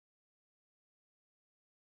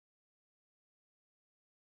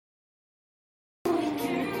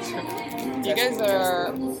You guys are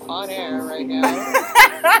on air right now.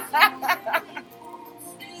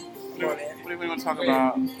 What do we want to talk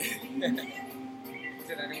about? Did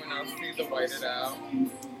anyone else see the white it out?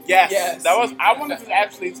 Yes. That was. I wanted to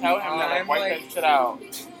actually tell him that I'm white that shit out.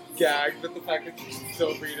 Gagged with the fact that you can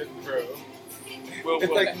still read it through. We'll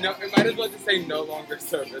No, it might as well just say no longer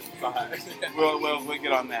service by. we'll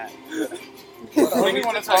get on that. What do we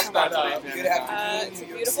want to talk about today? Good afternoon. It's a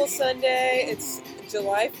beautiful Sunday. It's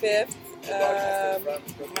July 5th.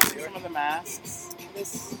 Some of the masks.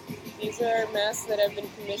 These are masks that have been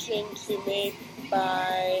commissioned to make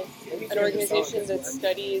by an organization that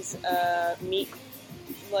studies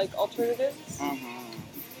meat-like alternatives.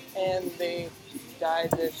 Mm-hmm. And they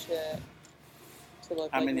dyed this shit to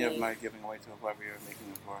look How like many meat. of them are you giving away to whoever you're making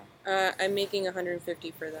them for? I'm making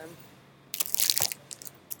 150 for them.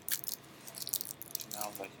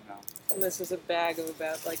 I'll let you know. And this is a bag of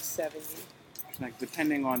about like 70. Like,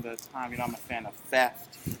 depending on the time, I'm a fan of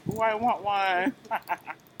theft. Ooh, I want one.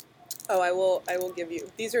 Oh, I will give you.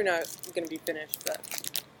 These are not going to be finished, but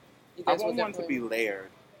you I guys want will one to definitely. be layered.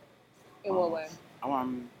 In what way?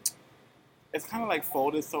 It's kind of like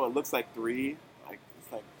folded, so it looks like three. Like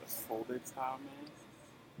it's like a folded style mask.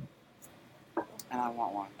 And I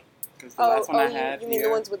want one because the last one I had you mean here,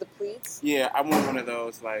 the ones with the pleats? Yeah, I want one of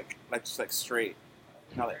those, like just like straight,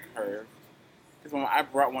 not like curved. Because when I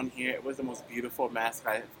brought one here, it was the most beautiful mask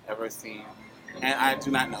I've ever seen, and I do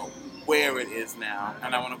not know where it is now,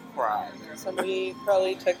 and I want to cry. Somebody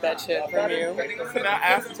probably took that shit from you. So now I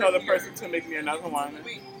have to tell the person to make me another one.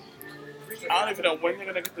 I don't even know when they're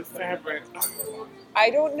gonna get the fabric. I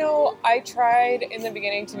don't know. I tried in the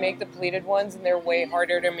beginning to make the pleated ones, and they're way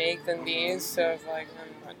harder to make than these. So I was like,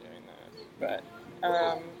 I'm not doing that. But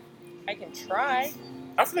I can try.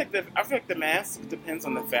 I feel like the mask depends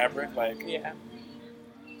on the fabric. Like, Yeah.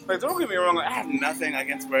 like don't get me wrong. Like, I have nothing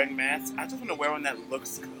against wearing masks. I just want to wear one that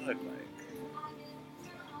looks good. Like,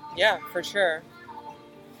 Yeah, for sure.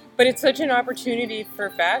 But it's such an opportunity for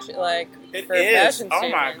fashion, like it for is. fashion Oh my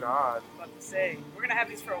statement. god. About to say, we're gonna have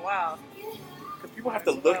these for a while. Because people have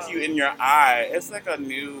to look you in your eye. It's like a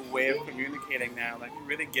new way of communicating now. Like, you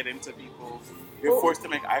really get into people. You're forced to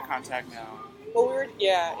make eye contact now. Well,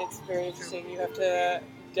 it's very interesting. You have to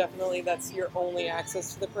definitely, that's your only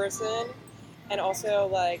access to the person. And also,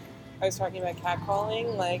 like, I was talking about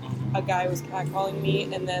catcalling. Like, a guy was catcalling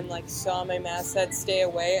me and then, like, saw my mask said stay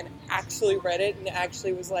away and actually read it and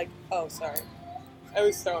actually was like, oh, sorry. I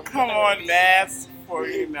was so Come on, masks for,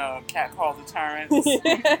 catcall deterrence.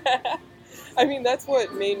 I mean, that's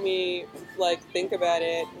what made me, like, think about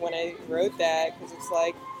it when I wrote that, because it's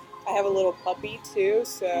like, I have a little puppy, too,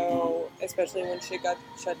 so, especially when shit got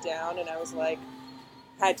shut down, and I was, like,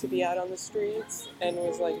 had to be out on the streets, and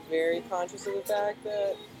was, like, very conscious of the fact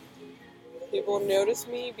that people noticed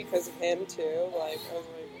me because of him, too. Like, I was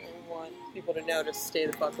like, I want people to notice, stay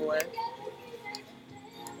the fuck away.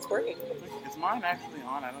 It's working. Is mine actually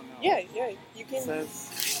on? I don't know. Yeah, you It can... says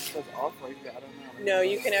off right here. I don't know. No,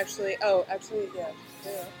 you can actually... Oh, actually, yeah.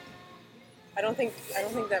 I don't think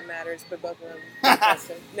that matters, but both of them are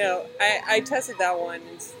tested. No, I tested that one.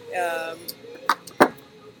 Yeah,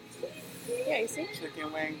 you see?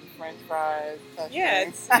 Chicken wings, French fries. Yeah,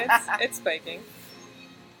 it's spiking.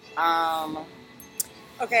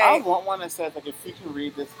 Okay. I want one that says, like, if you can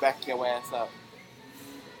read this, back your ass up.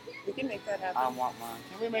 We can make that happen. I want one.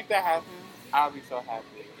 Can we make that happen? I'll be so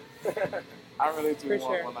happy. I really do For want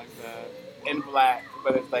sure. one like that. In black,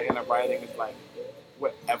 but it's like in the writing, it's like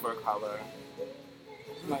whatever color.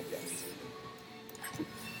 I'm like, yes.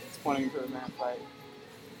 It's pointing to the map, like,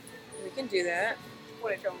 We can do that.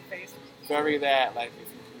 What a dumb face. bury that, like, if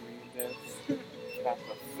you can read this. That's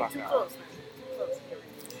the fuck Too out. close, man.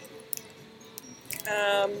 Too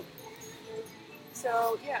close.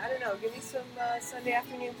 So, yeah, I don't know. Give me some Sunday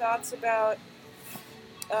afternoon thoughts about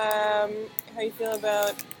how you feel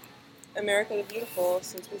about America the Beautiful,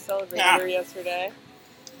 since we celebrated her yesterday.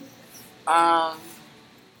 I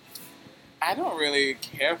don't really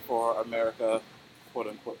care for America, quote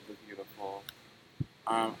unquote, the beautiful.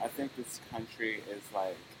 I think this country is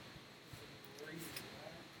like,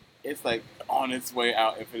 it's like on its way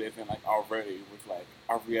out, if it isn't like already, with like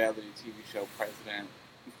a reality TV show president.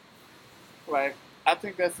 Like, I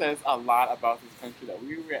think that says a lot about this country that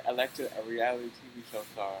we elected a reality TV show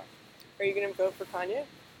star. Are you going to vote for Kanye?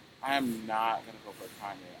 I am not gonna go for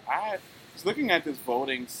Kanye. I was looking at this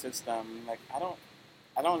voting system. Like, I don't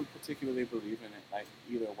particularly believe in it. Like,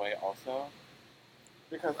 either way, also,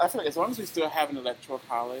 because I feel like as long as we still have an electoral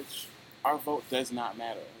college, our vote does not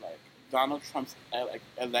matter. Like, Donald Trump's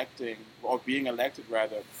electing or being elected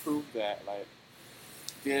rather proved that. Like,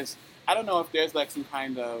 I don't know if there's like some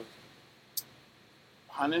kind of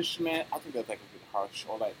punishment, I think that's like a bit harsh,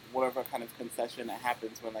 or like whatever kind of concession that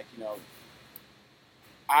happens when, like,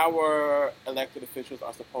 our elected officials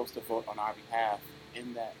are supposed to vote on our behalf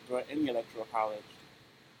in the electoral college,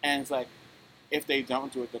 and it's like if they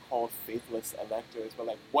don't do it, they're called faithless electors. But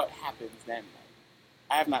like, what happens then? Like,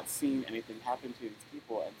 I have not seen anything happen to these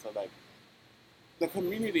people, and so like the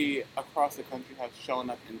community across the country has shown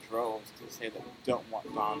up in droves to say that we don't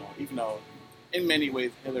want Donald, even though in many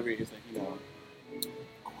ways Hillary is like,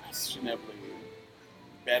 questionably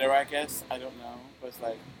better, I guess. I don't know. But it's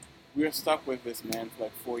like, we're stuck with this man for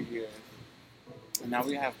like 4 years. And now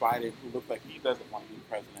we have Biden, who looks like he doesn't want to be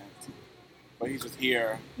president. But he's just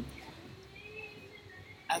here.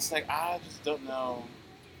 I was like, I just don't know.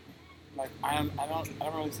 Like, I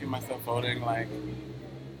don't really see myself voting. Like,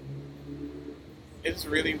 it's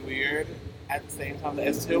really weird at the same time that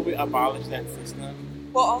until we abolish that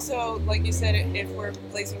system. Well, also, like you said, if we're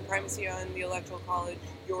placing primacy on the electoral college,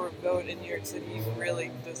 your vote in New York City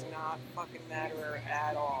really does not fucking matter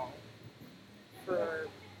at all for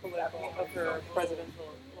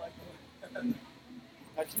presidential election.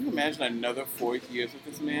 Like, can you imagine another 4 years with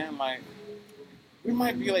this man? Like, we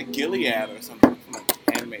might be like Gilead or something from like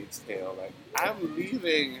Handmaid's Tale. Like, I'm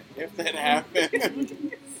leaving if that happens.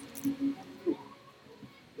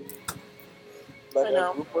 Like, I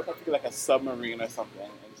know. We're going to be like a submarine or something.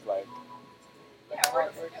 And it's like,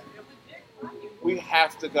 we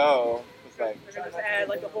have to go. It's like, We're gonna just add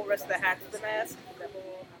like the whole rest of the hat to the mask. That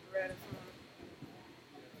whole apparatus.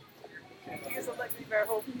 Here's election. I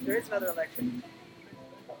hope there is another election.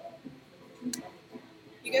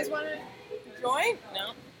 You guys want to join?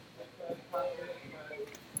 No.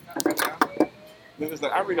 this is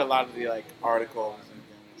like, I read a lot of the like articles and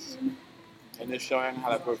things. And they're showing how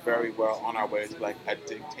like, we're very well on our way to like a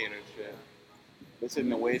dictatorship. It's in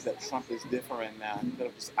the ways that Trump is different now. Instead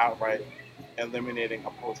of just outright eliminating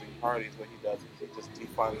opposing parties, what he does is he just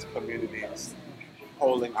defunds communities,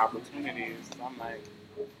 holding opportunities. So I'm like,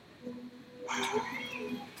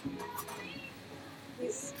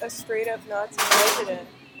 He's a straight up Nazi president.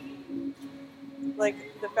 Like,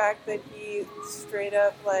 the fact that he straight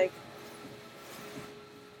up, like,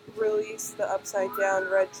 released the upside down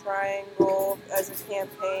red triangle as a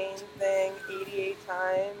campaign thing 88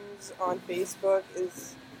 times on Facebook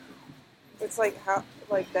is, it's like, how,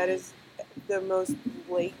 like, that is the most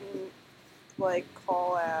blatant, like,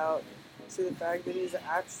 call out to the fact that he's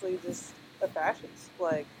actually just a fascist.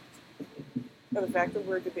 Like, and the fact that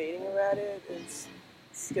we're debating about it is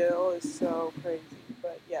still is so crazy.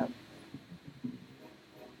 But yeah.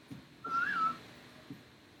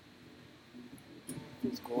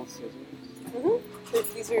 these gold scissors.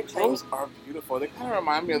 Mm-hmm. These are Chinese. Those are beautiful. They kind of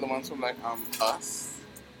remind me of the ones from like Us.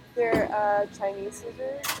 They're Chinese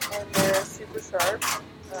scissors, and they're super sharp.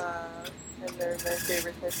 And they're my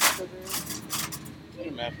favorite type of scissors. Can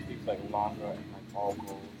you imagine these like longer and like all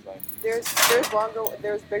gold? Like, There's longer,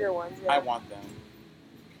 there's bigger ones. Yeah. I want them.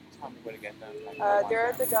 Tell me where to get them. Like, I want They're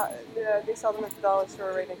at them. they sell them at the dollar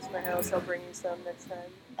store right next to my house. I'll bring you some next time.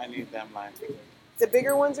 I need them like. The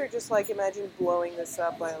bigger ones are just like, imagine blowing this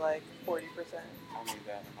up by like 40%. I need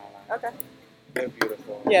that in my life. Okay. They're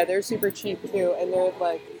beautiful. Yeah, they're super cheap too, and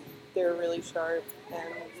they're really sharp and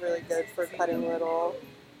really good for cutting little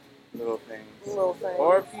Little things. things.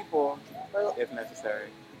 Or people, Or- if necessary.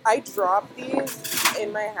 I dropped these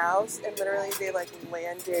in my house, and literally they like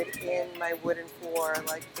landed in my wooden floor,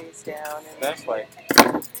 like face down. And That's like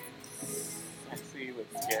sexy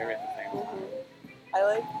but scary at the same time.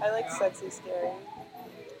 I like sexy scary.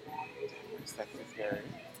 Sexy scary.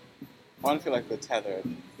 I want to feel like the tethered.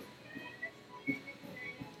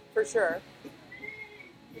 For sure.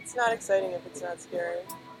 It's not exciting if it's not scary.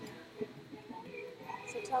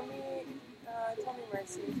 So tell me,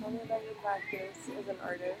 Mercy, tell me about your practice as an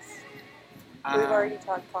artist. We've already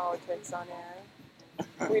talked politics on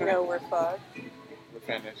air. We know we're fucked. We're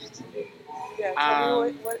finished. Yeah, tell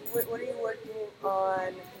me what are you working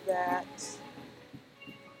on that?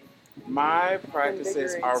 My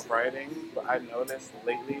practices are Invigorates. writing, but I noticed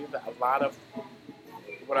lately that a lot of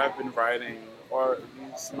what I've been writing, or at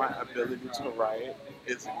least my ability to write,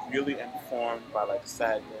 is really informed by like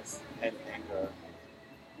sadness and anger.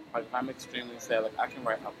 Like if I'm extremely sad, like I can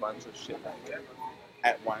write a bunch of shit like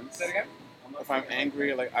at once. Say it again? If I'm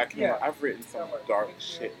angry, like I can. Yeah. I've written some dark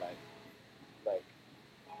shit, like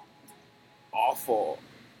awful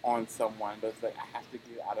on someone, but it's like I have to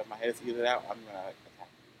get it out of my head. It's either that or I'm gonna like attack.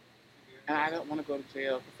 and I don't want to go to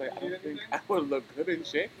jail because like, I don't think I would look good in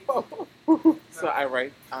jail. So I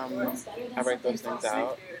write those things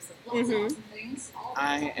out. Mm-hmm.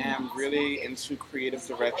 I am really into creative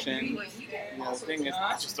direction. You know, the thing is,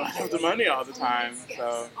 I just don't have the money all the time.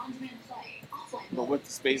 So, but with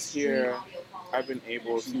the space here, I've been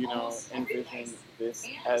able to, envision this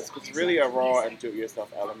as it's really a raw and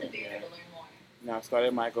do-it-yourself element here. I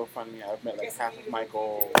started my GoFundMe. I've met like half of my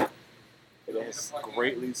goal. It has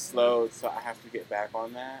greatly slowed, so I have to get back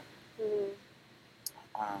on that.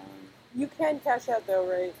 Mm-hmm. Um, You can cash out though,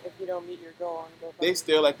 right? If you don't meet your goal on GoFundMe. they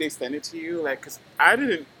still they send it to you, because I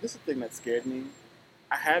didn't. This is the thing that scared me.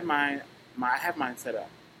 I had I have mine set up,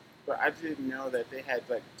 but I didn't know that they had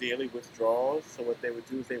like daily withdrawals. So what they would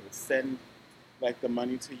do is they would send like the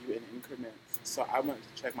money to you in increments. So I went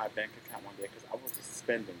to check my bank account one day because I was just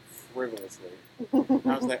spending frivolously. And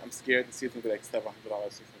I was like, I'm scared to see it's gonna be like $700, $600,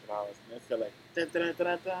 and it said like dun, dun, dun,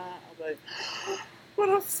 dun, dun. I was like,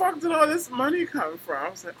 where the fuck did all this money come from? I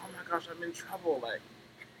was like, oh my gosh, I'm in trouble. Like,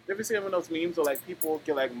 you ever see one of those memes where like people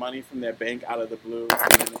get like money from their bank out of the blue,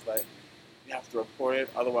 and then it's like you have to report it,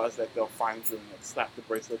 otherwise like they'll find you and like slap the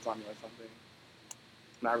bracelets on you or something.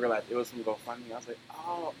 And I realized it was from GoFundMe. I was like,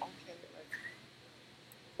 oh, okay.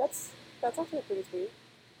 Like, that's actually pretty sweet.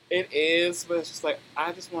 it is, but it's just like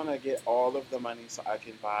I just want to get all of the money so I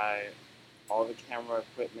can buy all the camera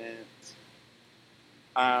equipment,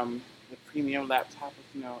 the premium laptop with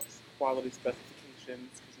quality specifications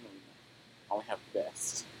because I only have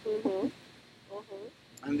best. Mm-hmm.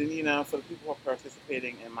 Mm-hmm. And then for the people who are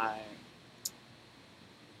participating in my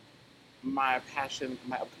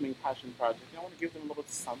upcoming passion project, I want to give them a little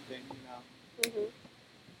something, Mm-hmm.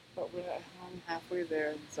 But we're only halfway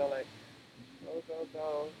there, and so like,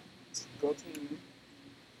 go team.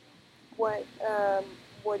 What's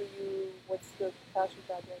the passion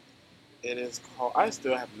project? It is called. I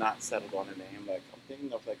still have not settled on a name. Like I'm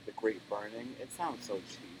thinking of like the Great Burning. It sounds so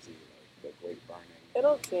cheesy, like the Great Burning.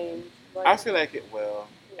 It'll change. Like, I feel like it will.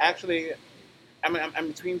 Yeah. Actually, I'm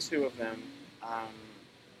between two of them.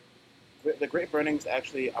 The Great Burning is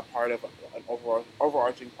actually a part of an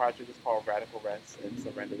overarching project. It's called Radical Rest and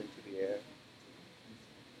Surrender into the Air,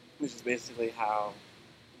 which is basically how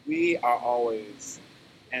we are always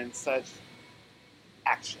in such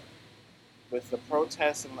action. With the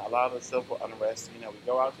protests and a lot of the civil unrest, we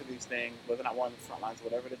go out to these things, whether or not we're on the front lines,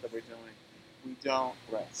 whatever it is that we're doing, we don't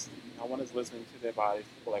rest. No one is listening to their bodies.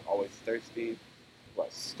 People are like always thirsty, people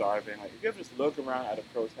are starving. Like if you ever just look around at a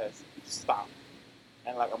protest, you just stop.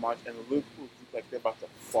 And like a march, and the look like they're about to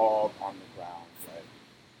fall on the ground, right?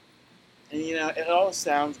 And it all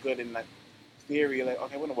sounds good in like theory, like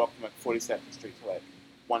okay, we're gonna walk from like 42nd Street to like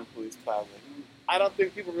one police plaza. I don't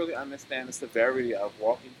think people really understand the severity of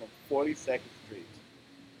walking from 42nd Street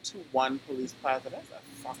to one police plaza. That's a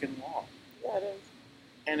fucking walk. Yeah, it is.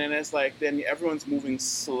 And then it's like then everyone's moving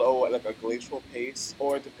slow at like a glacial pace,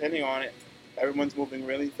 or depending on it, everyone's moving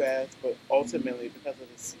really fast. But ultimately, because of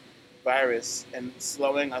this virus and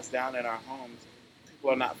slowing us down in our homes, people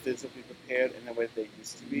are not physically prepared in the way they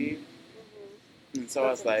used to be. Mm-hmm. And so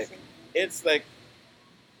it's like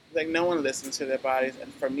no one listens to their bodies.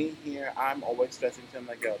 And for me here, I'm always stressing to them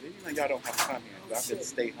like, yo, y'all don't have to come here. Y'all can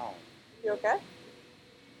stay home. You okay?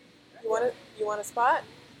 You want a spot?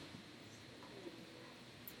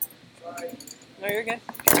 No, you're good.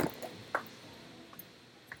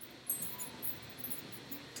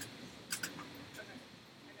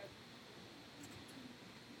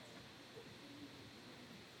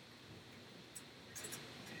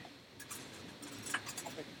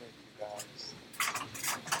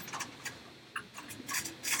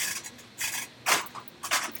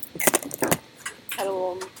 Had a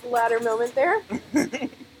little ladder moment there.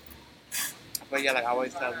 But yeah, like I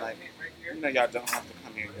always tell them, like, y'all don't have to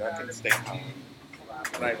come here. Y'all can stay home.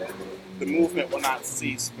 Like, the movement will not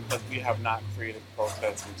cease because we have not created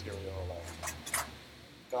protest material. Like,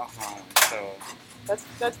 go home. So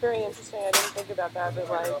That's very interesting. I didn't think about that,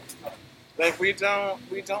 but like we don't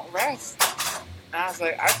rest. And I was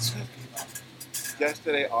like, I took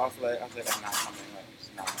yesterday off. Like I was like, I'm not coming. Like, I'm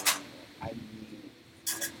just not coming. I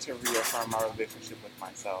need to reaffirm my relationship with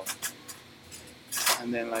myself.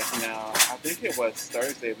 And then, like, I think it was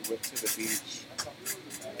Thursday, we went to the beach.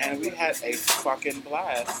 And we had a fucking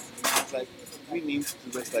blast. And I was like, we need to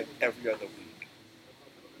do this, like, every other week.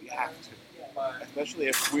 We have to. Especially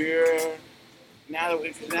if now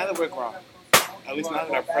that we're grown. At least now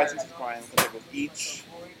that our presence is growing. Because with each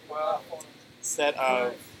set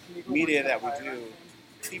of media that we do,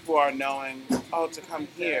 people are knowing, to come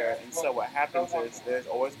here. And so what happens is there's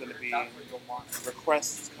always going to be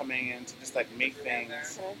requests coming in to just like make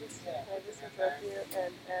things. Can I just interrupt you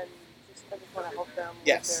and I just want to help them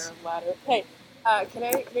Yes. with their ladder. Hey, can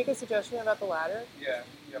I make a suggestion about the ladder? Yeah,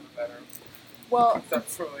 you have a better Well,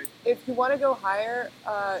 conceptually. if you want to go higher,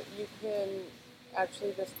 you can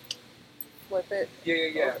actually just flip it. Yeah.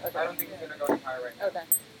 Okay. I don't think it's gonna go any higher right now. Okay.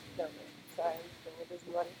 No, sorry, I'm just being a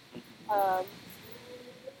busy buddy.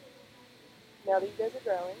 Now that you guys are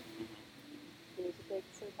growing, you need to take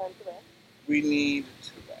some time to rest. We need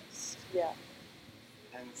to rest. Yeah.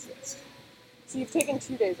 And So you've taken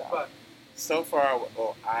 2 days off. But so far,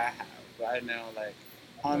 well, I have. Right now, like,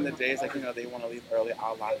 on the days, like, they want to leave early,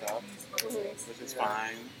 I'll lock up, which is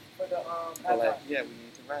fine. For the But, like, yeah, we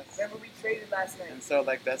need to rest. remember we traded last night. And so,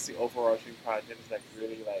 like, that's the overarching project, is, like,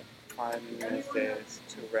 really, like, finding those days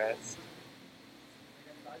to rest.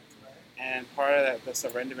 And part of that, the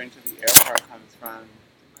surrendering to the air part comes from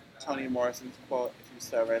Toni Morrison's quote, if you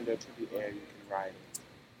surrender to the air, you can ride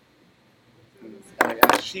it.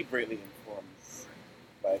 And she greatly informs,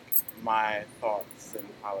 like, my thoughts in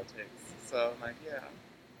politics. So, like, yeah.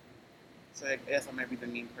 So, like, yes, I might be the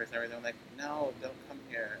mean person. Everything. I'm like, no, don't come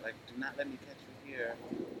here. Like, do not let me catch you here.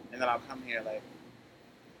 And then I'll come here, like,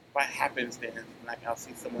 by happenstance. And, like, I'll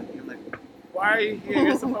see someone here. I'm like, why are you here?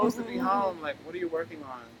 You're supposed to be home. Like, what are you working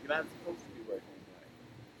on? You're not supposed to be working. Like,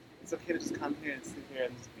 it's okay to just come here and sit here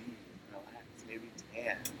and just be, relax, maybe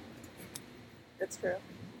tan. That's true.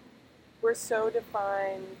 We're so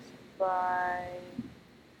defined by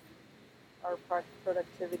our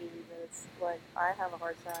productivity that it's like I have a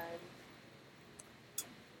hard time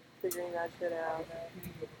figuring that shit out.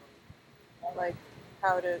 Like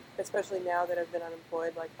how to, especially now that I've been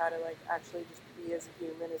unemployed, like how to like actually just be as a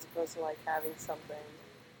human as opposed to like having something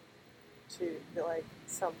to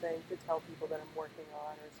tell people that I'm working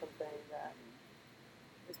on or something that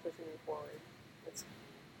is pushing me forward. It's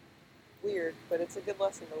weird, but it's a good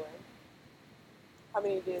lesson to learn. How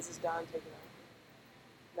many days has Don taken off?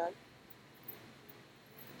 None?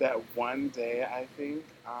 That one day, I think,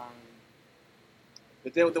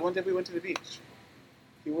 the one day we went to the beach,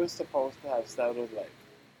 he was supposed to have settled like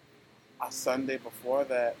a Sunday before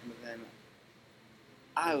that, and then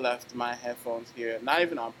I left my headphones here, not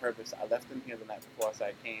even on purpose. I left them here the night before, so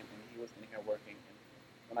I came, and he was in here working. And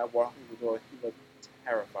when I walked through the door, he looked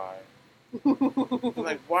terrified. I'm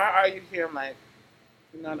like, why are you here? I'm like,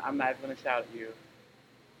 I'm not going to shout at you.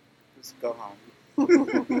 Just go home.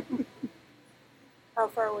 How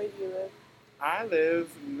far away do you live? I live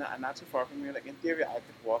not too far from here. Like, in theory, I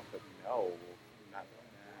could walk, but no, I'm not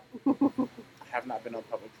doing that. I have not been on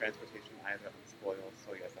public transportation either. I'm spoiled,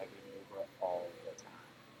 so yes, I get Uber all the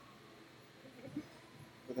time.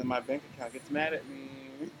 But then my bank account gets mad at me.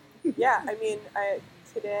 Yeah, I mean,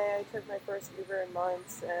 today I took my first Uber in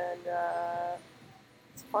months, and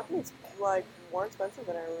it's fucking like more expensive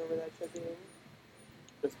than I remember that shit being.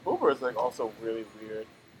 This Uber is like also really weird.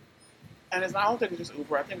 And I don't think it's just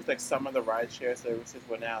Uber. I think it's like some of the rideshare services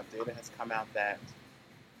where now data has come out that,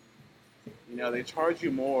 they charge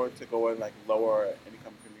you more to go in like lower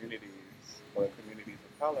income communities or communities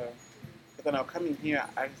of color. But then I'll come in here,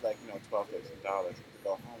 I just like, $12, $13. To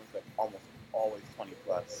go home, it's like almost always 20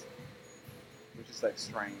 plus. Which is like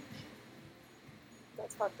strange.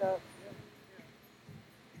 That's fucked up.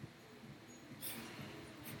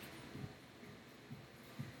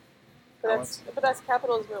 But that's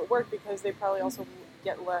capitalism at work because they probably also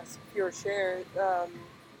get fewer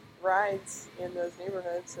rides in those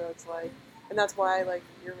neighborhoods. So it's like, and that's why like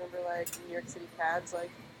you remember like New York City cabs,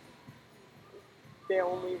 like they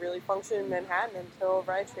only really function in Manhattan until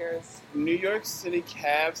rideshares. New York City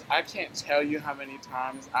cabs, I can't tell you how many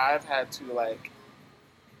times I've had to like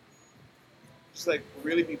just like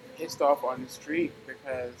really be pissed off on the street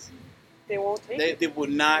because they won't take they will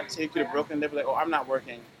not take you to Brooklyn. They'll be like, oh, I'm not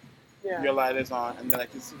working. Yeah. Your light is on, and then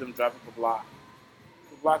like you see them drive up a block.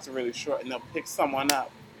 The blocks are really short, and they'll pick someone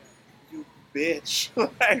up. You bitch!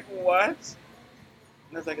 Like what?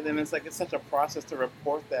 And it's like it's such a process to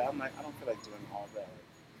report that. I'm like, I don't feel like doing all that. Like,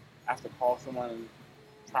 I have to call someone and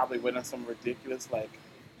probably witness some ridiculous like.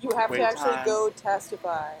 You have to actually time. go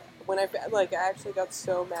testify. When I actually got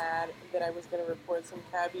so mad that I was going to report some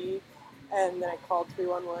cabbie. And then I called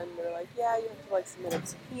 311 and they were like, yeah, you have to like submit a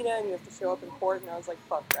subpoena and you have to show up in court. And I was like,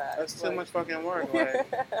 fuck that. That's too much fucking work. Like,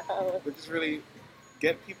 but just really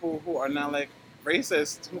get people who are not like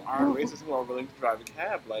racist, who aren't racist, who are willing to drive a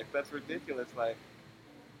cab. Like, that's ridiculous. Like,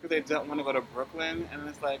 because they don't want to go to Brooklyn. And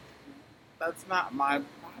it's like, that's not my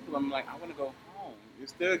problem. Like, I want to go home. You're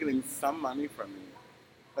still getting some money from me.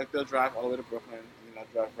 Like, they'll drive all the way to Brooklyn and then I'll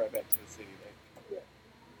drive right back to the city. Like,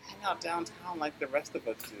 hang out downtown like the rest of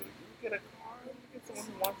us do. You get a car, you get someone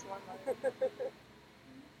who wants one. Like.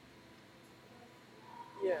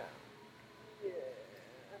 Yeah.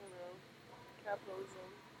 I don't know. Capitalism.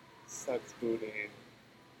 Sucks booty.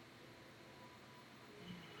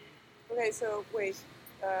 Okay, so wait.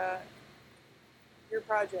 Your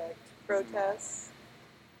project, protests,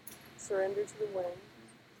 surrender to the wind.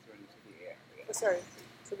 Surrender to the air. Yeah. Oh, sorry,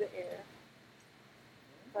 to the air.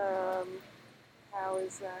 How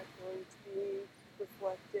is that going to be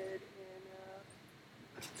reflected in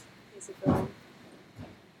a piece of film?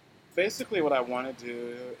 Basically, what I want to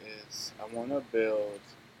do is I want to build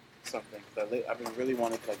something. Cause I've been really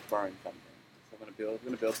wanting to like burn something. So I'm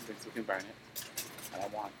gonna build something so we can burn it. And I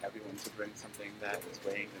want everyone to bring something that is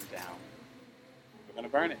weighing them down. We're gonna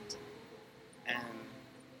burn it, and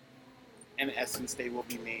in essence, they will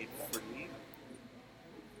be made free.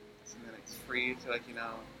 So then it's free to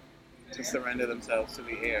to surrender themselves to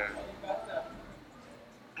the air.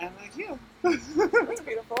 And like you. That's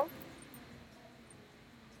beautiful.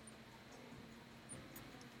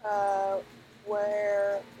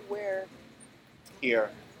 Where? Here.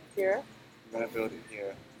 Here? I'm gonna build it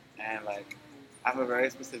here, and like I have a very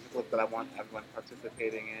specific look that I want everyone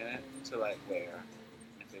participating in it to like wear.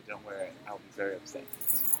 And if they don't wear it, I'll be very upset.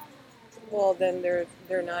 Well, then they're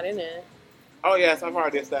not in it. Oh yes, I've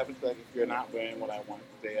already established that if you're not wearing what I want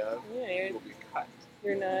the day of, Yeah, you will be cut.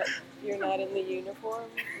 you're not in the uniform.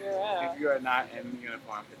 You're out. If you are not in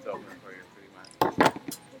uniform, it's over for you pretty much.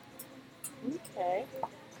 Okay.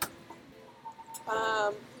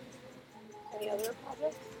 Any other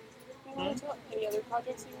projects you want to talk? Any other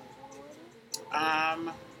projects you want to talk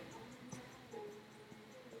about?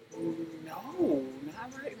 No, not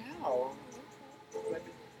right now. Like,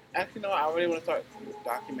 actually, no, I really want to start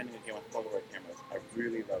documenting again with Polaroid cameras. I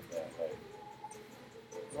really love that. Like,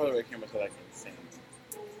 Polaroid cameras are like insane.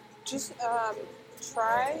 Just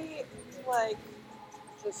try like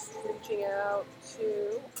just reaching out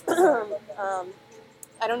to.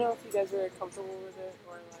 I don't know if you guys are comfortable with it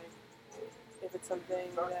or like if it's something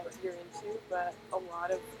that you're into, but a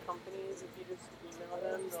lot of companies, if you just email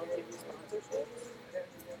them, they'll give you sponsorships.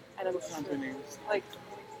 And I'm sure, Companies. like,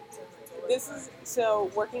 this is,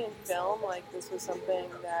 so working in film, like, this was something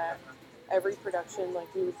that every production,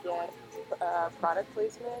 like, we would get product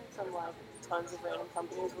placement from, like, tons of random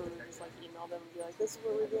companies where we would just, like, email them and be like, this is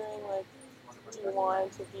what we're doing, like, do you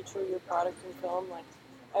want to feature your product in film? Like,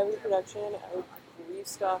 every production, I would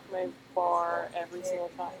restock my bar every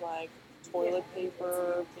single time, like, toilet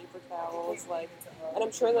paper, paper towels, like, and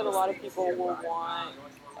I'm sure that a lot of people will want,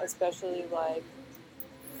 especially, like,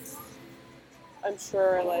 I'm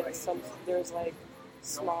sure, like, there's, like,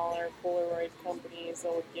 smaller Polaroid companies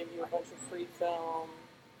that will give you a bunch of free film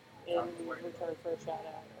in return for a shout-out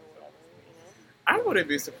or whatever, you know? I wouldn't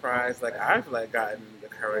be surprised. Like, I've, like, gotten the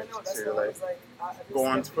courage to, like, go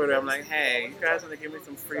on Twitter. I'm like, hey, you guys want to give me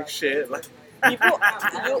some free shit? Like, People,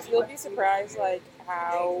 you'll be surprised, like,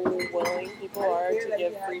 how willing people are to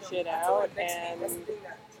give free shit out, and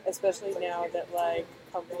especially now that, like,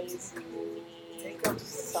 companies need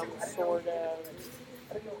some sort of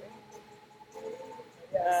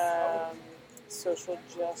social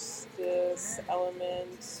justice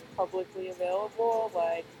element publicly available.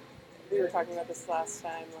 Like, we were talking about this last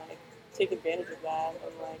time, like, take advantage of that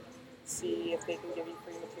and, like, see if they can give you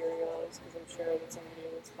free materials, because I'm sure that somebody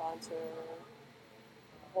would sponsor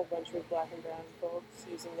a whole bunch of black and brown folks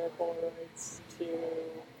using their Polaroids to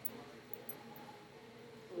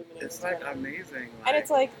illuminate it's, what's like, going on. amazing. Like, And it's,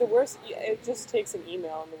 like, the worst, it just takes an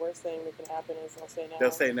email, and the worst thing that can happen is they'll say no.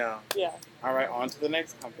 they'll say no. Yeah, All right, on to the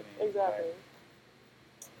next company. exactly. Like,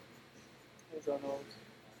 hey, Donald.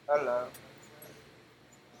 Hello.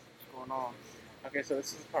 What's going on? Okay, so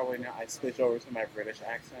this is probably now I switch over to my British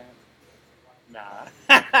accent. Nah.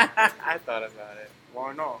 I thought about it.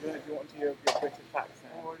 Why not? You want to hear your British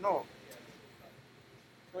accent? Why not?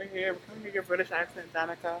 Can we hear your British accent,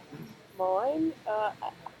 Danica? Mine? I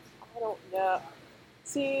don't know.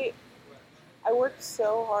 See, I worked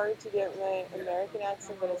so hard to get my American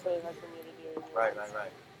accent, but it's really hard for me to do. Right.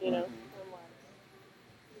 You know? Mhm. I'm like,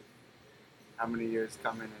 How many years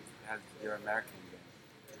coming has your American been?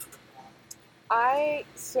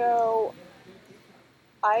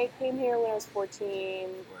 I came here when I was 14,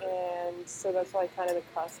 and so that's like kind of the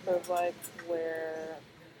cusp of like where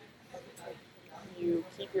you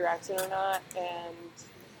keep your accent or not. And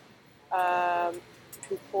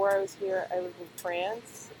before I was here, I lived in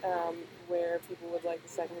France, where people would like the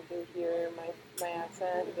second that they would hear my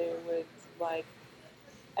accent, they would like,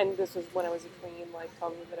 and this was when I was a tween, like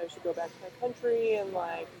tell me that I should go back to my country and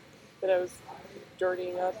like that I was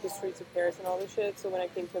dirtying up the streets of Paris and all this shit. So when I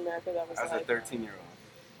came to America, that was As like a 13-year-old.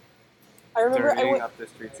 I remember Dirtying up the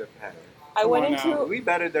streets of Paris. I went Come on into now. We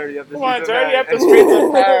better dirty up the Come on, streets of dirty up Paris. the streets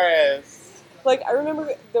of Paris. Like, I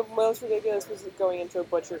remember the most ridiculous was going into a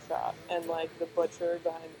butcher shop, and, like, the butcher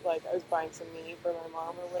behind, like, I was buying some meat for my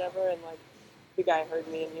mom or whatever, and, like, the guy heard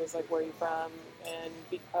me, and he was like, where are you from? And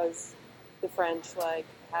because the French, like,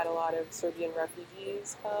 had a lot of Serbian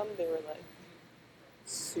refugees come, they were, like,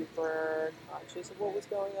 super conscious of what was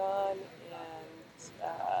going on,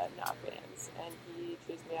 and not fans. And he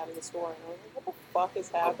chased me out of the store, and I was like, what the fuck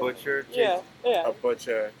is A happening? butcher, Yeah, yeah. A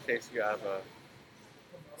butcher chase you out of a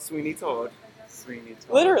Sweeney Todd. Sweeney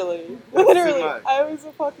Todd. Literally. That's Literally. too much. I was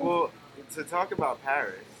a fucking... Well, to talk about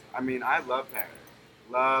Paris, I mean, I love Paris.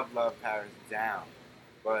 Love Paris down.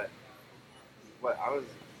 But, what, I was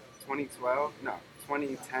 2012? No,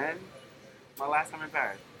 2010? My last time in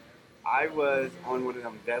Paris. I was on one of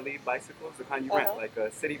them Veli bicycles, the kind you rent, like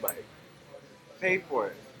a city bike. Paid for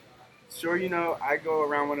it. Sure, you know, I go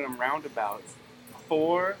around one of them roundabouts,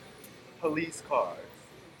 4 police cars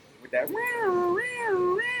with that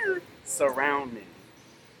surround me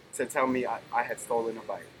to tell me I had stolen a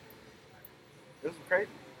bike. It was crazy.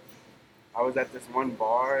 I was at this one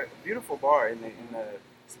bar, beautiful bar in the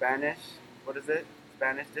Spanish, what is it?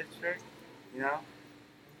 Spanish district, you know?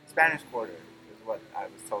 Spanish Quarter is what I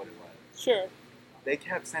was told it was. Sure. They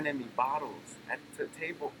kept sending me bottles at the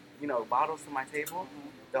table, you know, bottles to my table.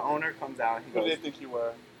 The owner comes out, he Who goes, did they think you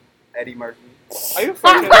were? Eddie Murphy. Are you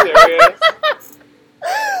fucking serious?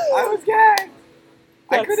 I was gagged.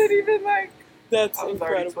 I That's- couldn't even, like, That's I was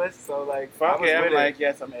already incredible. twist, so, like, Fuck I was it, I'm with like,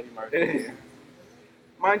 yes, I'm Eddie Murphy. it.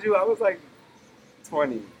 Mind you, I was, like,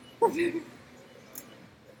 20.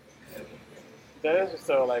 That is just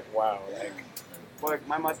so like, wow, like, Like,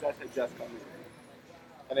 my mustache had just come in.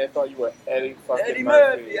 and they thought you were Eddie fucking Eddie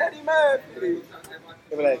Murphy. Murphy, Eddie Murphy.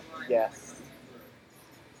 They were like, yes.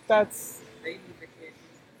 That's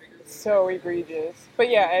so egregious. But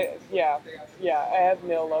yeah, I have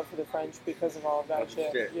nil love for the French because of all of that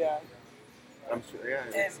shit. Shit. Yeah. I'm sure, yeah.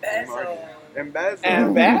 Embezzle. Embezzle.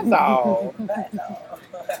 And that's all.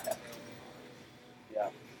 Yeah.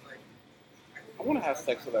 I want to have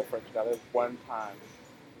sex with that French guy. There's one time.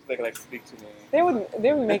 So they could like speak to me. They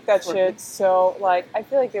would make that shit so, like, I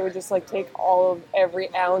feel like they would just, like, take all of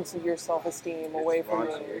every ounce of your self-esteem away from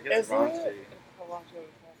you. It gets Isn't raunchy. it?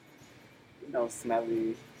 You know,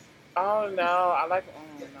 smelly. Oh no, I like.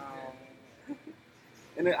 Oh no.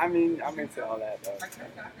 And I mean, I'm into all that though.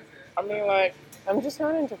 I mean, like, I'm just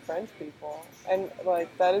not into French people, and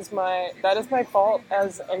like that is my fault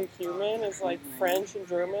as a human, is like French and You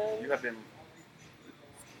German. have been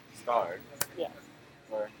scarred. Yeah.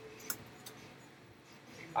 Or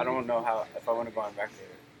I don't know how if I want to go on record.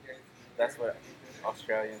 That's what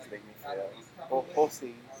Australians make me feel.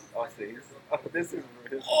 Aussies. Aussies. Oh, this is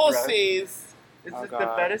rough. Aussies. It's Oh, just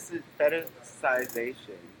God. the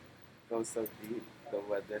fetishization goes so deep. The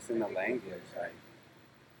what that's in the language, like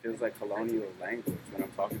feels like colonial language when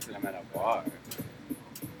I'm talking to them at a bar.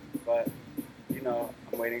 But you know,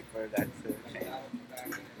 I'm waiting for that to change.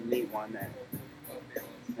 Meet one that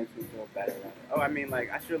makes me feel better about it. Oh, I mean,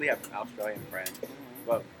 like I surely have Australian friends,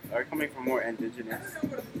 but are coming from more indigenous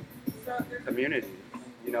communities.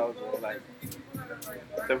 You know, like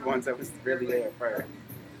the ones that was really there first.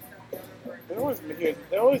 It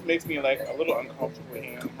always makes me like a little uncomfortable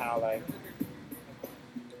hearing how like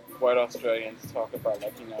white Australians talk about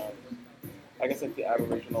like, you know, I guess like the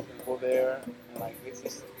Aboriginal people there, and like they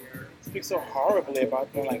just speak so horribly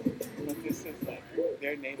about them, like this is like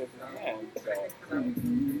their native land. So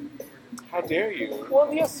how dare you? Well,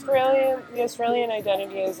 the Australian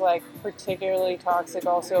identity is like particularly toxic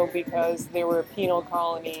also because they were a penal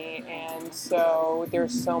colony, and so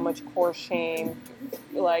there's so much core shame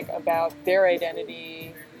like about their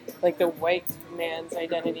identity, like the white man's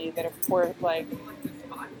identity, that of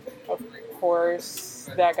course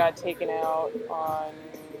that got taken out on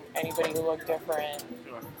anybody who looked different.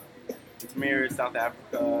 It's mirrored South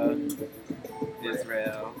Africa,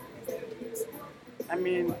 Israel. I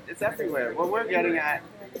mean, it's everywhere. What we're getting at,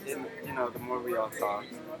 you know, the more we all talk,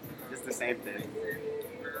 it's the same thing.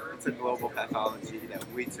 It's a global pathology that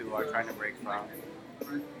we too are trying to break from.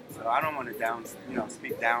 So I don't want to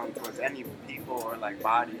speak down towards any people or like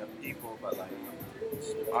body of people, but like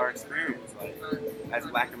our experience, like as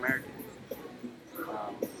Black Americans.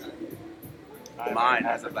 Mine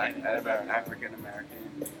as an African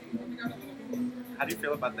American. How do you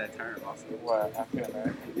feel about that term, also? What, African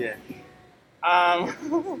American? Yeah. I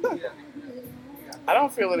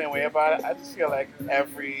don't feel any way about it. I just feel like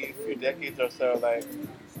every few decades or so, like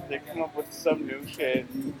they come up with some new shit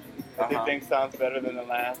that they think sounds better than the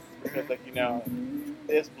last. Because, like, you know,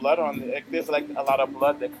 there's blood on it. Like, there's like a lot of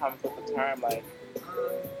blood that comes with the term. Like,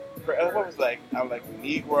 what was like? I'm like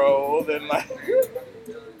Negro, then like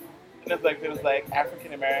And it's like there's like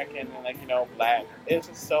African American and like black. It's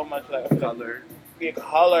just so much like I feel like Colored. being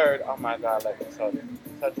colored. Oh my god, like so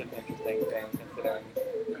such an interesting thing considering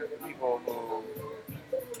people who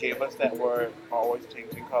gave us that word are always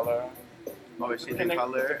changing color. Always changing Depending-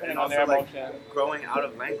 color, depending and on also their like emotion. growing out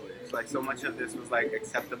of language. Like so much of this was like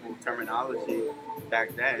acceptable terminology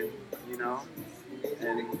back then,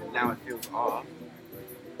 and now it feels off.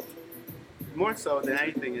 More so than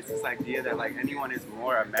anything, it's this idea that like anyone is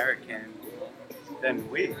more American than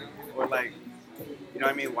we, or like, what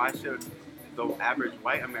I mean? Why should the average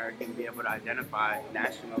white American be able to identify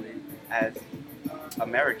nationally as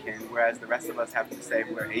American, whereas the rest of us have to say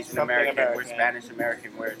we're Asian Something American, we're American. Spanish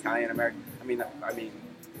American, we're Italian American. I mean,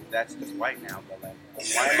 that's just white now. But like,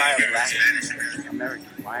 why am I a black American?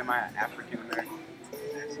 Why am I an African American?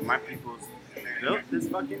 So my people's built this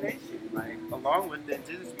fucking nation, like along with the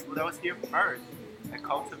indigenous people that was here first, that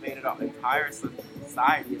cultivated our entire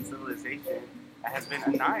society and civilization that has been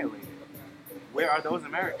annihilated. Where are those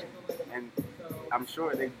Americans? And I'm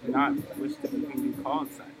sure they do not wish to be called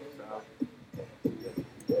such. So.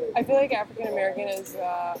 I feel like African American is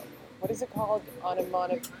what is it called,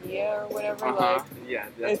 onomatopoeia or whatever. Like, Yeah,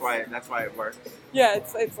 it's- that's why it works. yeah,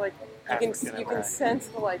 it's like you can African-American. sense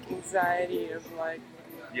the like anxiety of like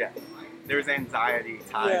Yeah, there's anxiety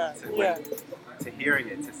tied yeah to yeah. to hearing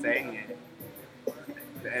it, to saying it.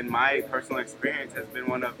 And my personal experience has been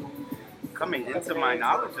one of coming into my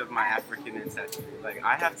knowledge of my African ancestry. Like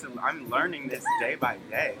I'm learning this day by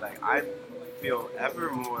day. Like I feel ever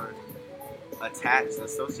more attached,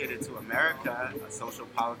 associated to America, a social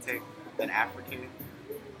politic, than African.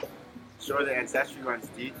 Sure, the ancestry runs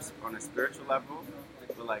deep on a spiritual level,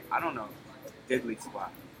 but like I don't know diddly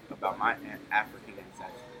squat about my African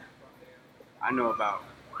ancestry. I know about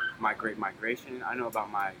my great migration. I know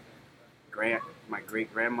about my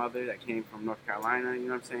great grandmother that came from North Carolina. You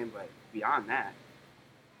know what I'm saying? But beyond that,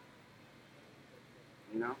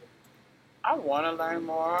 I want to learn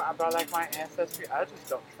more about like my ancestry. I just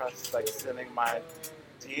don't trust like sending my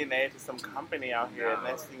DNA to some company out here. And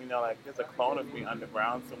next thing you know, like there's a clone of me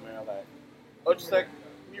underground somewhere. Like, or just like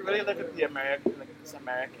when you really look at the American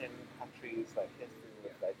countries like history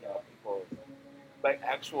with like people like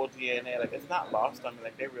actual DNA. Like it's not lost on me.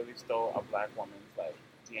 Like they really stole a black woman's like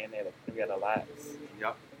DNA, like Henrietta Lacks.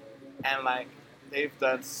 Yep. And like they've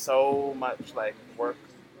done so much like work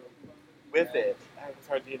with it.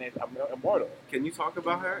 Her DNA is immortal. Can you talk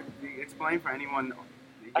about her? Explain for anyone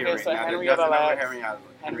Okay, hearing so now that Henrietta doesn't know what Lacks.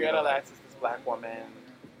 Henrietta Lacks is this black woman.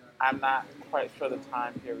 I'm not quite sure the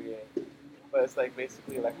time period, but it's like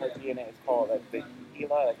basically like her DNA is called like the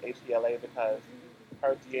HeLa, like HeLa, because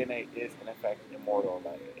her DNA is in effect immortal.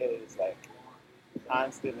 Like it is like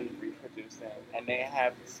constantly reproducing, and they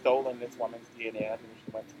have stolen this woman's DNA. I think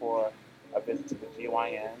she went for a visit to the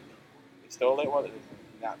GYN. They stole it. Well, they did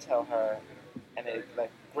not tell her, and it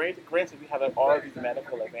like granted we have like all of these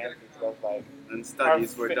medical advances of like And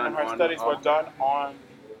studies were done her on studies were done on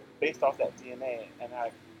based off that DNA, and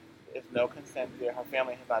there's no consent there. Her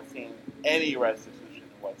family has not seen any restitution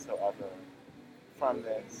whatsoever from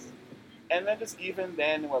this. And then just even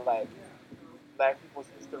then, with like black people's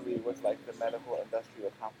history with like the medical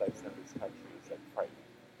industrial complex in this country is like frightening.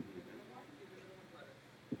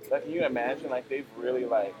 Like, can you imagine? Like they've really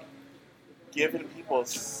like given people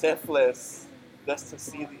syphilis just to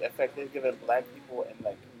see the effect. They've given black people in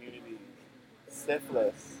like communities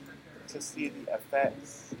syphilis to see the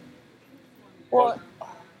effects. Well,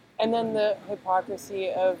 and then the hypocrisy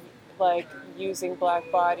of like using black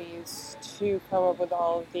bodies to come up with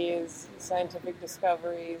all of these scientific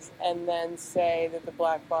discoveries and then say that the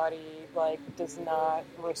black body like does not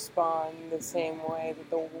respond the same way that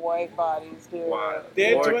the white bodies do. Wow.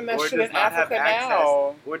 They're doing that or shit does in not have Africa access,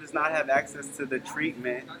 now. or does not have access to the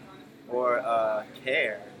treatment or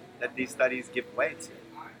care that these studies give way to,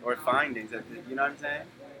 or findings that you know what I'm saying.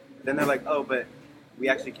 Then they're like, oh, but we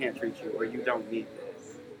actually can't treat you, or you don't need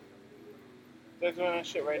this. They're doing that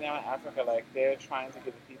shit right now in Africa. Like they're trying to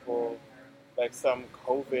give people like some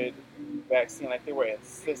COVID vaccine. Like they were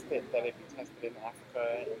insistent that it be tested in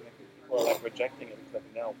Africa, and then people are like rejecting it. It's like,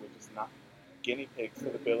 no, we're just not guinea pigs for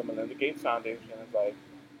the Bill and Melinda Gates Foundation. It's like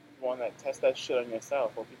you want to test that shit on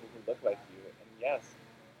yourself or people who look like you. And yes,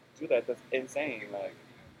 do that. That's insane.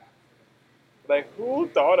 Like who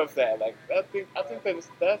thought of that? Like I think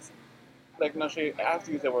that's like no shit. I have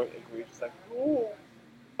to use that word egregious. Like who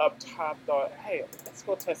up top thought, hey, let's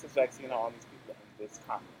go test this vaccine on all these people in this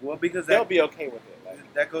continent. Well, because They'll be okay with it.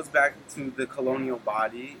 Like that goes back to the colonial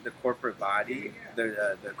body, the corporate body,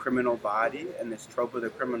 the criminal body, and this trope of the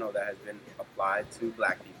criminal that has been applied to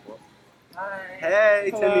black people.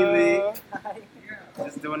 Hey, Timmy Lee. Hello.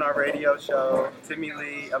 Just doing our radio show. Timmy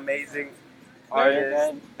Lee, amazing No, you're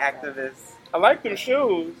artist, activist. I like them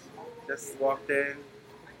shoes. Just walked in.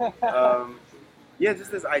 Yeah,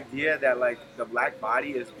 just this idea that like the black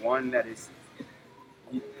body is one that is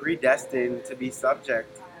predestined to be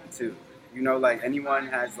subject to. You know, like anyone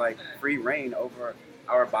has like free reign over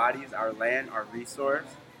our bodies, our land, our resource,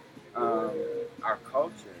 our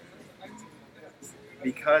culture.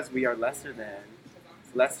 Because we are lesser than,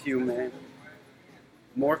 less human,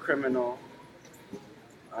 more criminal.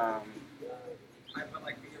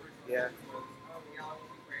 Yeah.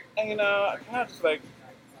 And you know, I kind of just like,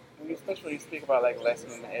 especially when you speak about like lesson,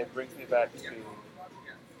 it brings me back to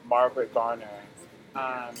Margaret Garner.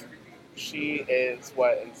 She is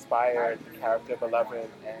what inspired the character Beloved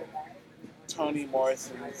and Toni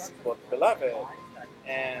Morrison's book Beloved.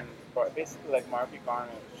 And basically, like Margaret Garner,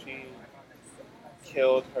 she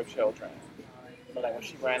killed her children. But like when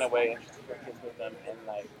she ran away and she took her kids with them, and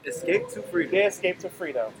like Escape to freedom. they escaped to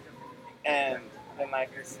freedom. And then like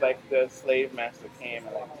it's like the slave master came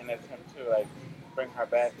and like in an attempt to like bring her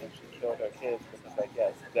back, and she killed her kids because like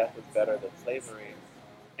yes, death is better than slavery.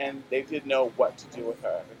 And they didn't know what to do with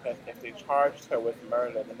her because if they charged her with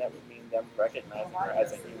murder, then that would mean them recognizing her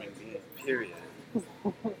as a human being. Period.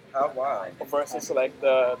 How wild. Versus like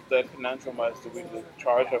the conundrum was, do we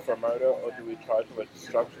charge her for murder or do we charge her with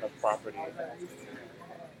destruction of property?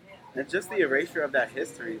 And just the erasure of that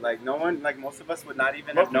history. Like no one, like most of us would not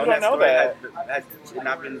even Most have known people that don't know story had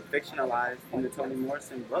not been fictionalized in the Toni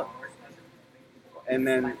Morrison book. And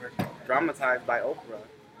then dramatized by Oprah.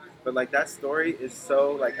 But like that story is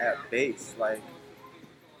so like at base, like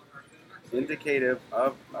indicative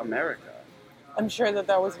of America. I'm sure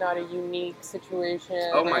that was not a unique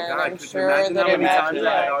situation. Oh my and God, I'm could you sure imagine that how it many happened. times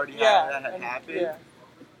that had already that had and- happened? Yeah.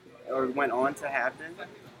 Or went on to happen?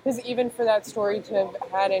 Because even for that story to have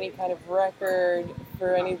had any kind of record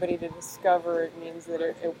for anybody to discover, it means that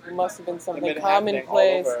it must have been something been happening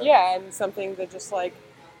commonplace. all over. Yeah, and something that just like,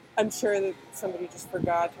 I'm sure that somebody just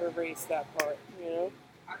forgot to erase that part, you know?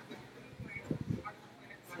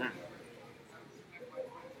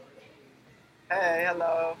 Hey,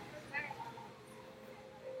 hello.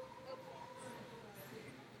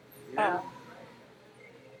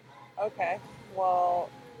 Okay, well,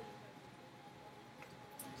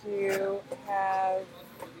 do you have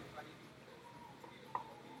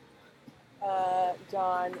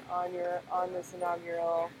Don on this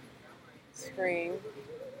inaugural screen?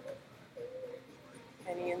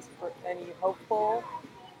 Any hopeful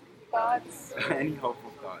thoughts Any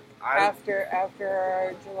hopeful thoughts? after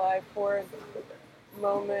our July 4th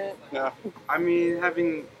moment? Yeah. I mean,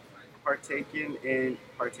 having partaken in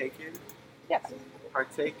Yes.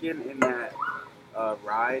 that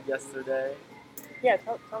ride yesterday. Yeah.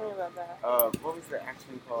 Tell me about that. What was the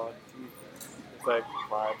action called? Jesus. It's like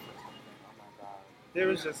vibes or something. Oh my god. There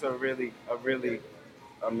was just a really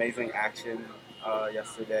amazing action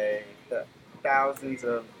yesterday. The thousands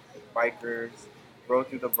of bikers rode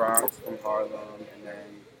through the Bronx from Harlem and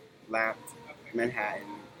then lapped Manhattan.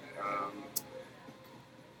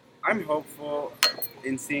 I'm hopeful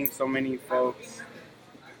in seeing so many folks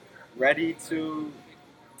ready to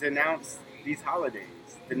denounce these holidays,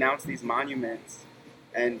 denounce these monuments,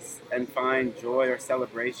 and find joy or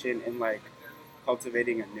celebration in like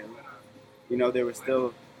cultivating anew. You know, there was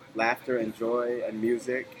still laughter and joy and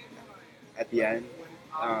music at the end,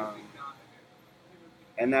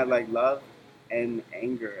 and that like love and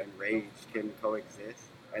anger and rage can coexist,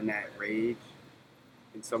 and that rage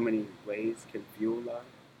in so many ways can fuel love.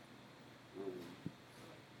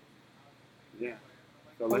 Yeah.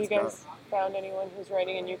 So Have you let's go. guys found anyone who's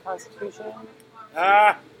writing a new constitution?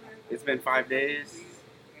 Ah! It's been 5 days.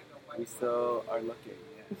 We still are looking.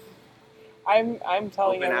 Yeah. I'm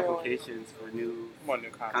telling Open everyone. applications for new One new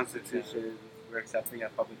constitution. constitutions. We're accepting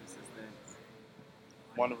at public assistance.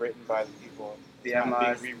 One written by the people. The It's not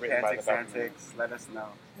being MRs, rewritten by the Pantics, government. Antics, let us know.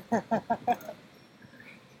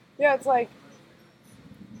 Yeah, it's like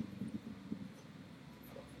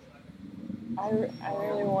I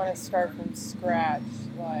really want to start from scratch.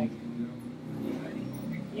 Like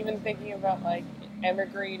even thinking about like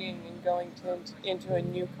emigrating and going into a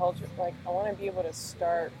new culture. Like I want to be able to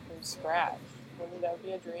start from scratch. Wouldn't that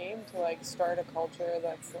be a dream to like start a culture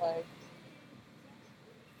that's like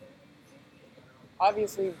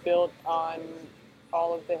obviously built on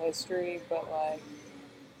all of the history, but like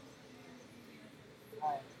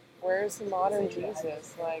where's the modern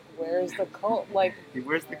Jesus? Like where's the cult? Like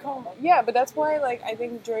Where's the call? yeah, but that's why like I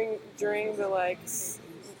think during the like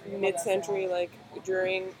mid-century, like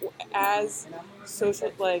during as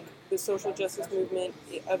social like the social justice movement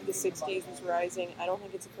of the 60s was rising, I don't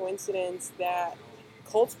think it's a coincidence that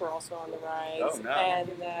cults were also on the rise. Oh, no. And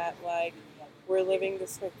that, like, we're living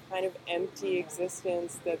this like, kind of empty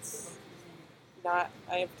existence that's not,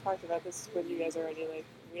 I've talked about this with you guys already, like,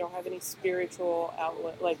 we don't have any spiritual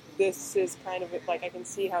outlet. Like, this is kind of, like, I can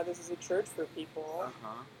see how this is a church for people.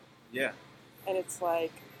 Yeah. And it's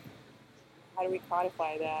like, how do we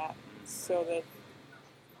codify that so that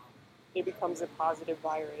it becomes a positive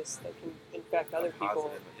virus that can infect other people?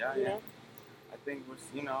 Positive. Yeah, you yeah. know? I think we're,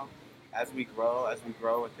 as we grow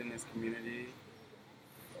within this community,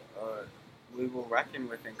 we will reckon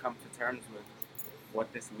with and come to terms with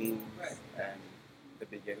what this means and the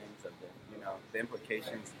beginnings of the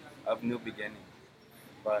implications of new beginnings.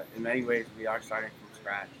 But in many ways, we are starting from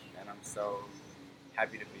scratch, and I'm so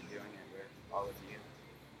happy to be doing it with all of you.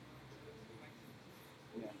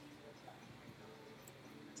 Yeah.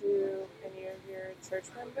 Do any of your church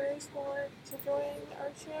members want to join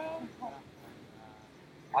our show?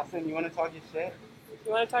 Austin, you want to talk your shit?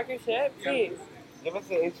 You want to talk your shit? Please. Give us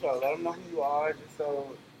an intro. Let them know who you are, just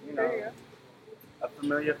so, There you go. a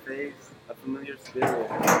familiar face, a familiar spirit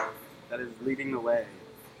that is leading the way.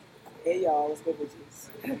 Hey y'all, what's good with you?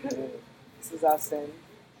 This is Austin.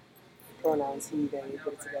 Pronouns he, them, we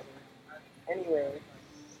put it together. Anyway,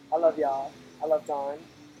 I love y'all. I love Dawn.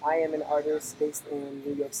 I am an artist based in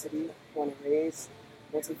New York City, born and raised,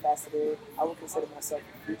 multifaceted. I would consider myself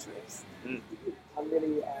a futurist. I'm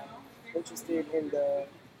really interested in the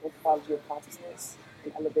anthropology of consciousness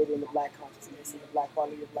and elevating the black consciousness and the black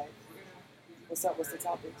quality of life. What's up? What's the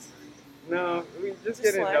topics? No, we just Just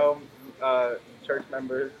getting to like- know church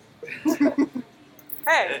members.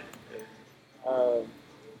 Hey!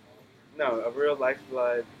 No, a real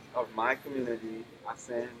lifeblood of my community.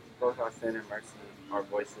 Both our sin and mercy are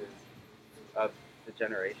voices of the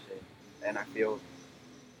generation. And I feel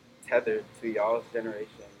tethered to y'all's generation.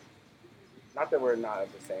 Not that we're not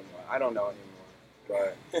of the same one. I don't know anymore.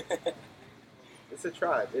 But it's a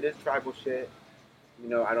tribe. It is tribal shit.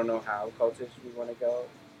 I don't know how cultish we want to go,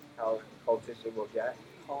 how cultish it will get.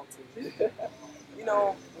 Cultish.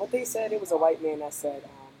 What they said, it was a white man that said,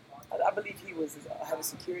 I believe he was head of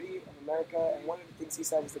security of America, and one of the things he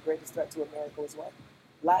said was the greatest threat to America was what?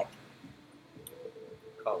 Black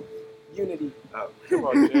Cult. unity. Oh, come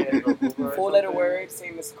on, Jay. 4-letter word,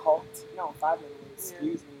 same as cult. No, 5-letter word,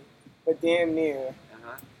 excuse me. But damn near.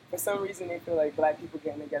 Uh-huh. For some reason, they feel like black people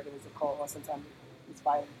getting together is a cult, or sometimes it's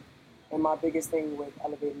violent. And my biggest thing with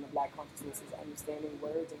elevating the black consciousness is understanding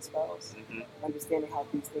words and spells, understanding how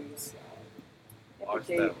these things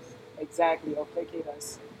implicate, Ourselves. exactly, or placate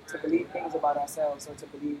us to believe things about ourselves, or to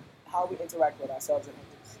believe how we interact with ourselves and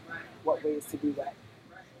others, what ways to do that.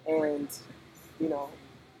 And,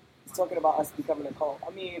 it's talking about us becoming a cult.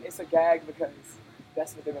 I mean, it's a gag because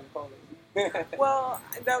that's what they're going to call it. Well,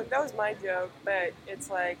 that was my joke, but it's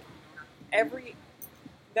like every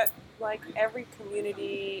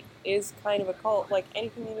community is kind of a cult. Like any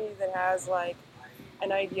community that has like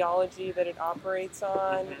an ideology that it operates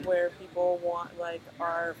on, where people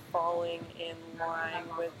are falling in line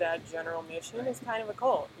with that general mission, is kind of a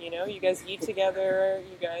cult. You guys eat together,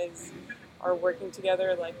 you guys are working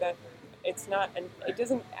together like that. It's not, it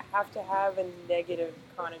doesn't have to have a negative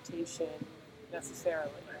connotation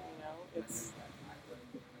necessarily.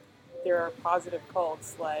 There are positive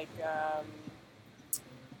cults like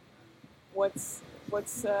what's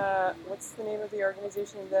the name of the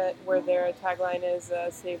organization where their tagline is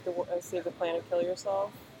save the planet, kill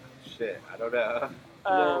yourself? Shit, I don't know.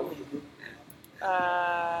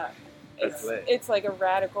 That's lit. It's like a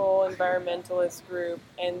radical environmentalist group,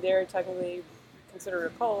 and they're technically considered a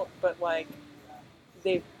cult, but like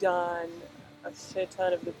they've done a shit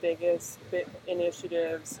ton of the biggest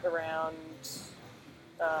initiatives around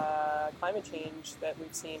climate change that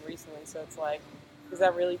we've seen recently. So it's like, is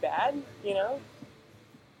that really bad?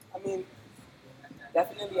 I mean,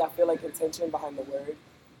 definitely I feel like intention behind the word.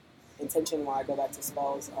 Intention, when I go back to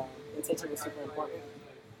spells, intention is super important.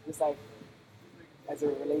 It's like, as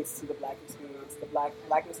it relates to the black experience,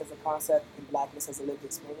 blackness as a concept and blackness as a lived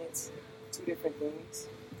experience, two different things.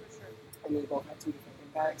 And they both have two different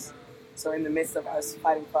impacts. So in the midst of us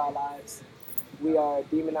fighting for our lives, we are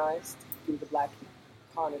demonized through the black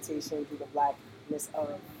connotation, through the blackness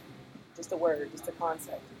of just a word, just a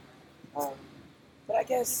concept. But I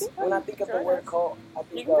guess when I think of the word cult, I You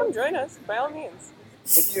think can come of, join us, by all means.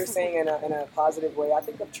 if you're saying in a positive way, I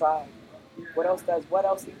think of tribe. What else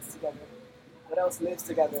eats together? What else lives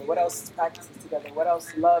together? What else practices together? What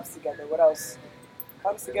else loves together? What else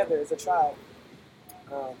comes together as a tribe?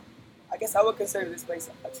 I guess I would consider this place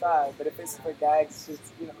a tribe, but if it's for gags, just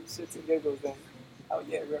shits and giggles, then Oh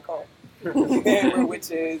yeah, we're cold. We're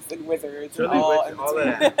witches and wizards Truly and all, witches, all of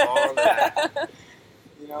that. All of that.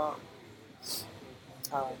 You know,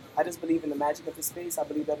 I just believe in the magic of the space. I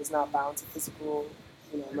believe that it's not bound to physical,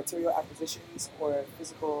 material acquisitions or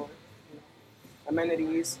physical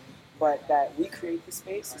amenities, but that we create the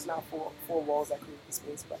space. It's not four walls that create the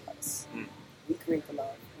space, but us. We create the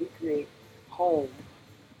love. We create home.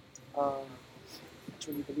 I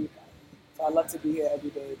truly believe that. So I love to be here every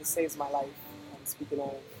day. This saves my life. Speaking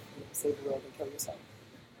of save the world and kill yourself.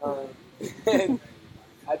 And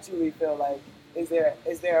I truly feel like, is there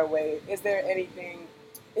a way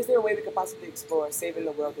we could possibly explore saving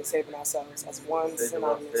the world and saving ourselves as one Save the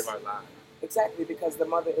world, synonymous? save our lives. Exactly, because the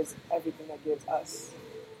mother is everything that gives us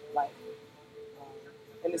life.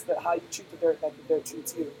 And it's how you treat the dirt that the dirt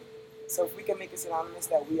treats you. So if we can make it synonymous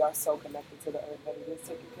that we are so connected to the earth that it is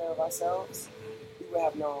taking care of ourselves, we would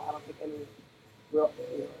have I don't think any real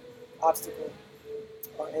obstacle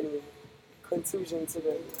or any contusion to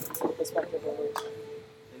the perspective of which.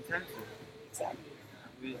 Intention. Exactly.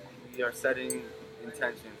 We are setting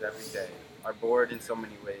intentions every day. Our board, in so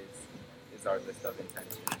many ways, is our list of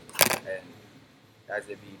intentions, and as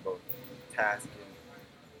it be both task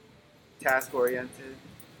oriented,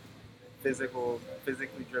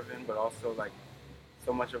 physically driven, but also like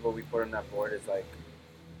so much of what we put on that board is like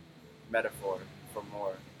metaphor for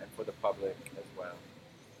more and for the public as well.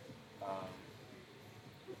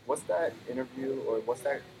 What's that interview or what's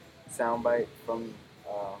that soundbite from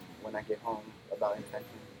When I Get Home about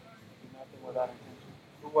intention? Nothing without intention.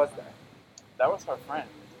 Who was that? That was her friend.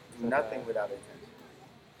 Nothing without intention.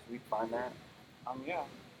 Should we find that? Yeah.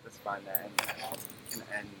 Let's find that and we can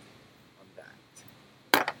end on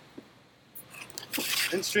that.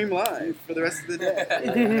 And stream live for the rest of the day.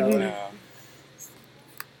 Yeah.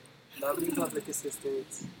 Lovely public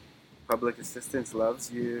assistance. Public assistance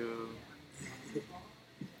loves you.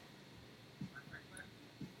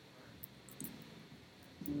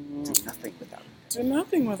 Do nothing without it. Do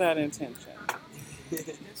nothing without intention.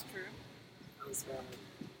 It's true. It's,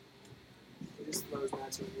 it just flows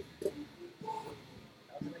naturally.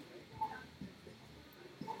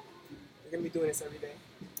 We're gonna be doing this every day.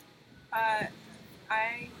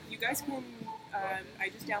 You guys can. I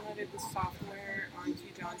just downloaded the software onto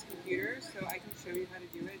John's computer, so I can show you how to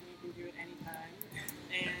do it, and you can do it anytime.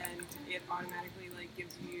 And it automatically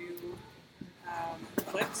gives you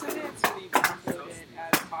clips of it, so that you can upload it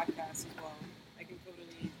as podcasts as well. I can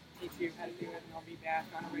totally teach you how to do it, and I'll be back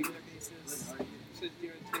on a regular basis to do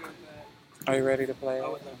it too. But Are you ready to play? I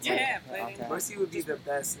would love to. yeah, play it. Okay. Mercy would be the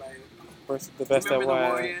best. The best at remember the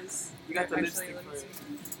what? Warriors? You got the Actually, lipstick let me for see.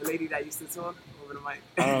 the lady that used to talk over the mic.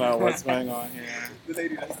 I don't know what's going on here. The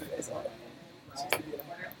lady that used to talk.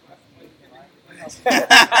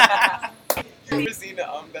 You ever seen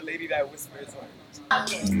the lady that whispers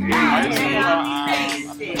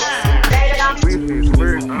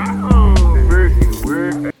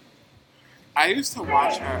I used to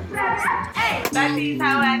watch her. Hey, that is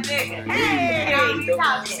how I dig it. Hey, they don't be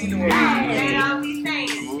talking. They don't be saying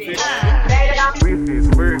shit. They don't.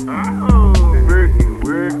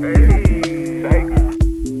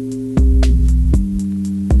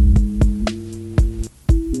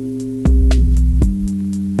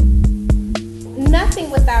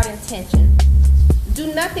 Nothing without intention.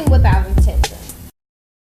 Do nothing without intention.